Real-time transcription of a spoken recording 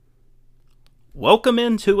Welcome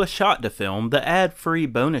into A Shot to Film, the ad-free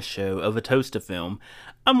bonus show of A Toast to Film.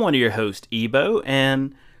 I'm one of your hosts, Ebo,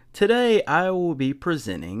 and today I will be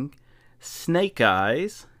presenting Snake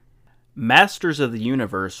Eyes, Masters of the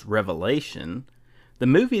Universe Revelation, The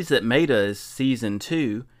Movies That Made Us Season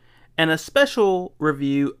 2, and a special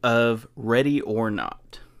review of Ready or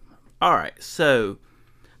Not. Alright, so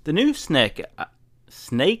the new Snake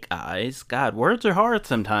Eyes, God, words are hard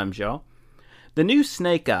sometimes, y'all. The new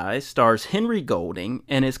Snake Eyes stars Henry Golding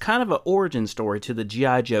and is kind of an origin story to the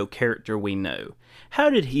G.I. Joe character we know. How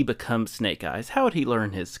did he become Snake Eyes? How did he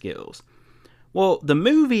learn his skills? Well, the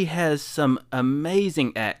movie has some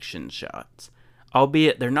amazing action shots,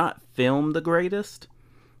 albeit they're not filmed the greatest.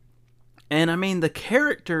 And I mean, the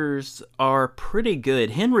characters are pretty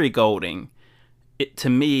good. Henry Golding, to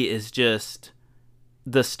me, is just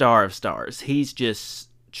the star of stars. He's just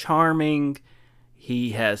charming.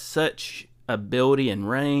 He has such ability and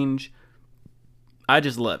range. I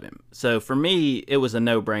just love him. So for me, it was a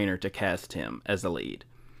no-brainer to cast him as the lead.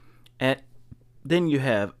 And then you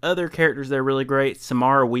have other characters that are really great.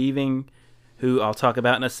 Samara Weaving, who I'll talk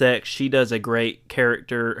about in a sec. She does a great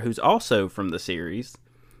character who's also from the series,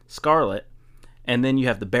 Scarlet. And then you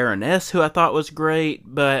have the Baroness, who I thought was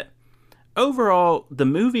great. But overall, the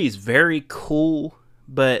movie's very cool,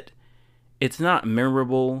 but it's not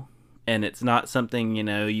memorable, and it's not something,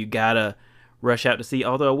 you gotta rush out to see,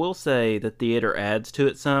 although I will say the theater adds to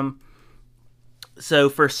it some. So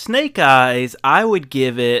for Snake Eyes, I would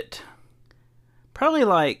give it probably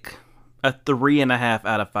like a 3.5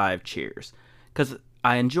 out of 5 cheers, because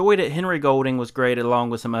I enjoyed it. Henry Golding was great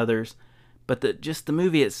along with some others, but the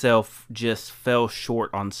movie itself just fell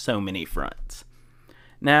short on so many fronts.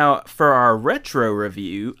 Now, for our retro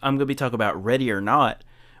review, I'm going to be talking about Ready or Not,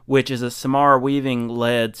 which is a Samara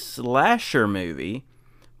Weaving-led slasher movie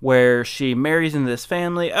where she marries into this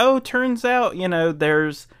family. Oh, turns out,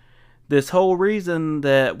 there's this whole reason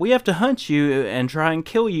that we have to hunt you and try and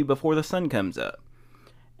kill you before the sun comes up.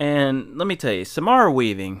 And let me tell you, Samara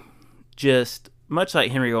Weaving, just much like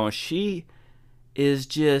Henry Golding, she is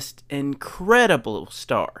just incredible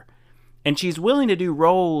star. And she's willing to do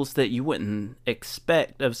roles that you wouldn't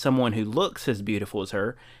expect of someone who looks as beautiful as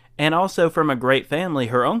her, and also from a great family.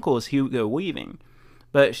 Her uncle is Hugo Weaving.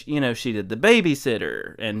 But, she did The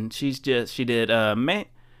Babysitter, and she did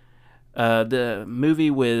the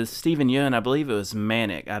movie with Steven Yeun. I believe it was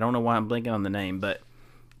Manic. I don't know why I'm blanking on the name, but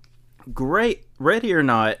great. Ready or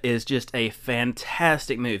Not is just a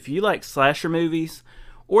fantastic movie. If you like slasher movies,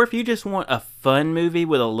 or if you just want a fun movie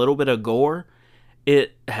with a little bit of gore,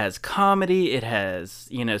 it has comedy, it has,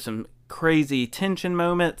 some crazy tension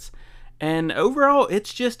moments, and overall,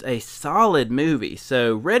 it's just a solid movie.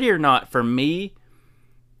 So, Ready or Not, for me,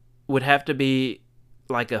 would have to be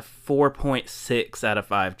like a 4.6 out of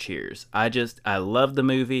 5 cheers. I love the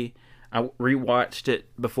movie. I rewatched it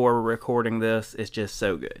before recording this. It's just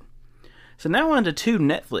so good. So now on to 2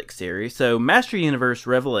 Netflix series. So Master Universe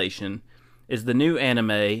Revelation is the new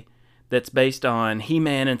anime that's based on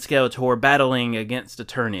He-Man and Skeletor battling against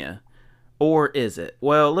Eternia. Or is it?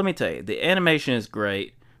 Well, let me tell you, the animation is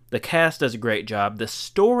great. The cast does a great job. The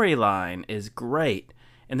storyline is great.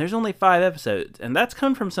 And there's only 5 episodes. And that's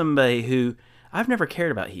come from somebody who, I've never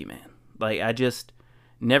cared about He-Man. I just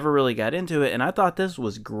never really got into it. And I thought this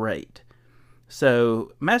was great.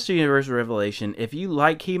 So, Master Universe Revelation, if you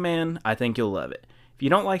like He-Man, I think you'll love it. If you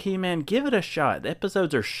don't like He-Man, give it a shot. The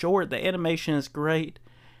episodes are short. The animation is great.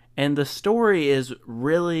 And the story is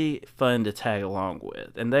really fun to tag along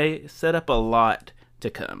with. And they set up a lot to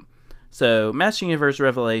come. So, Master Universe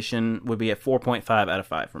Revelation would be at 4.5 out of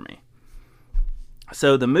 5 for me.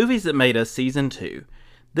 So, The Movies That Made Us Season 2.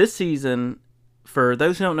 This season, for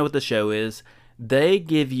those who don't know what the show is, they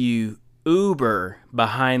give you uber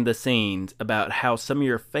behind the scenes about how some of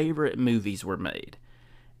your favorite movies were made.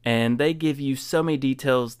 And they give you so many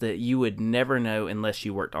details that you would never know unless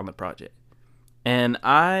you worked on the project. And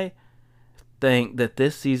I think that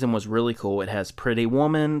this season was really cool. It has Pretty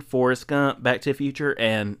Woman, Forrest Gump, Back to the Future,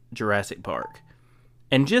 and Jurassic Park.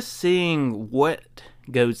 And just seeing what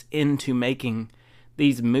goes into making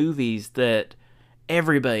these movies that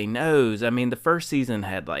everybody knows. I mean, the first season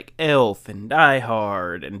had Elf and Die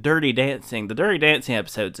Hard and Dirty Dancing. The Dirty Dancing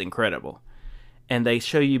episode's incredible. And they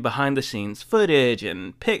show you behind the scenes footage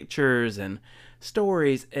and pictures and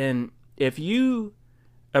stories. And if you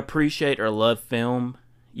appreciate or love film,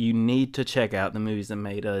 you need to check out The Movies That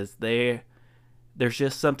Made Us. There's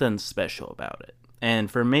just something special about it. And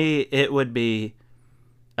for me, it would be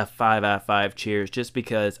a 5 out of 5 cheers, just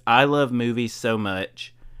because I love movies so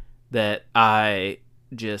much that I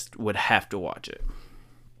just would have to watch it.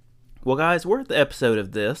 Well, guys, we're at the episode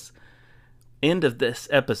of this end of this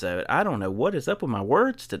episode. I don't know what is up with my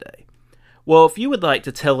words today. Well, if you would like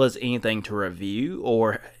to tell us anything to review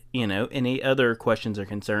or, any other questions or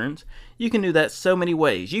concerns, you can do that so many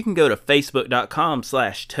ways. You can go to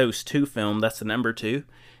facebook.com/toast2film. That's the number 2.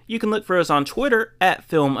 You can look for us on Twitter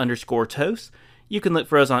 @film_toast. You can look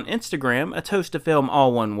for us on Instagram, a toast to film,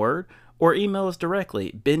 all one word, or email us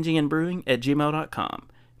directly, bingingandbrewing@gmail.com.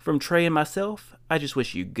 From Trey and myself, I just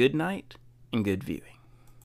wish you good night and good viewing.